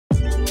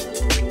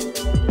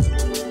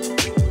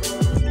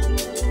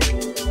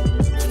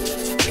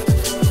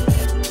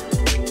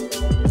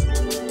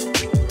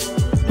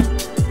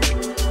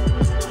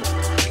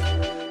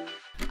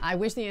I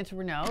wish the answer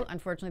were no.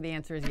 Unfortunately, the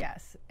answer is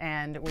yes.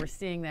 And we're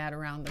seeing that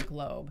around the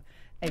globe.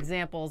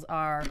 Examples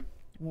are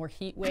more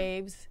heat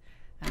waves,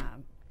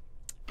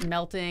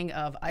 melting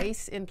of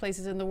ice in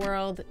places in the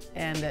world,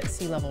 and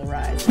sea level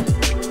rise.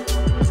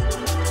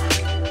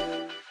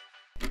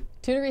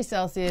 2 degrees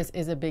Celsius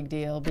is a big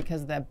deal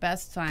because the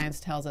best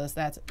science tells us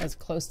that's as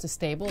close to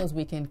stable as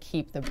we can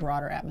keep the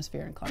broader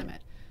atmosphere and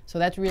climate. So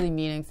that's really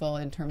meaningful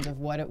in terms of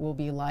what it will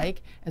be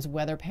like as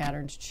weather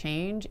patterns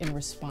change in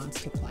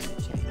response to climate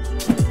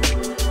change.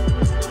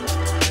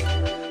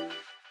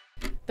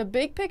 The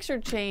big picture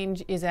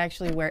change is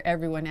actually where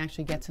everyone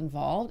actually gets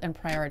involved and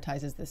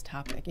prioritizes this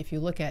topic. If you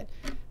look at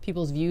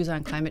people's views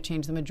on climate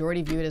change, the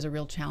majority view it as a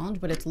real challenge,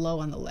 but it's low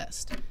on the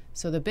list.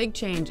 So the big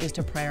change is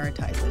to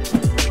prioritize it.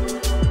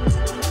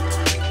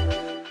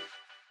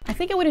 I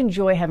think I would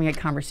enjoy having a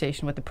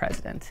conversation with the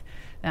president.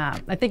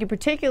 I think in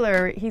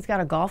particular, he's got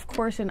a golf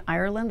course in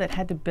Ireland that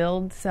had to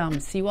build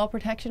some seawall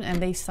protection,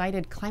 and they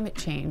cited climate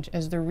change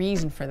as the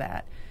reason for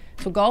that.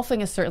 So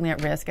golfing is certainly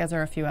at risk, as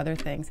are a few other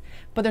things.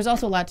 But there's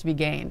also a lot to be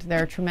gained.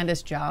 There are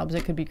tremendous jobs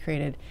that could be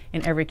created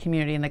in every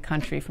community in the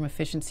country, from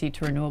efficiency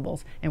to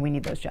renewables, and we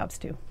need those jobs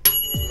too.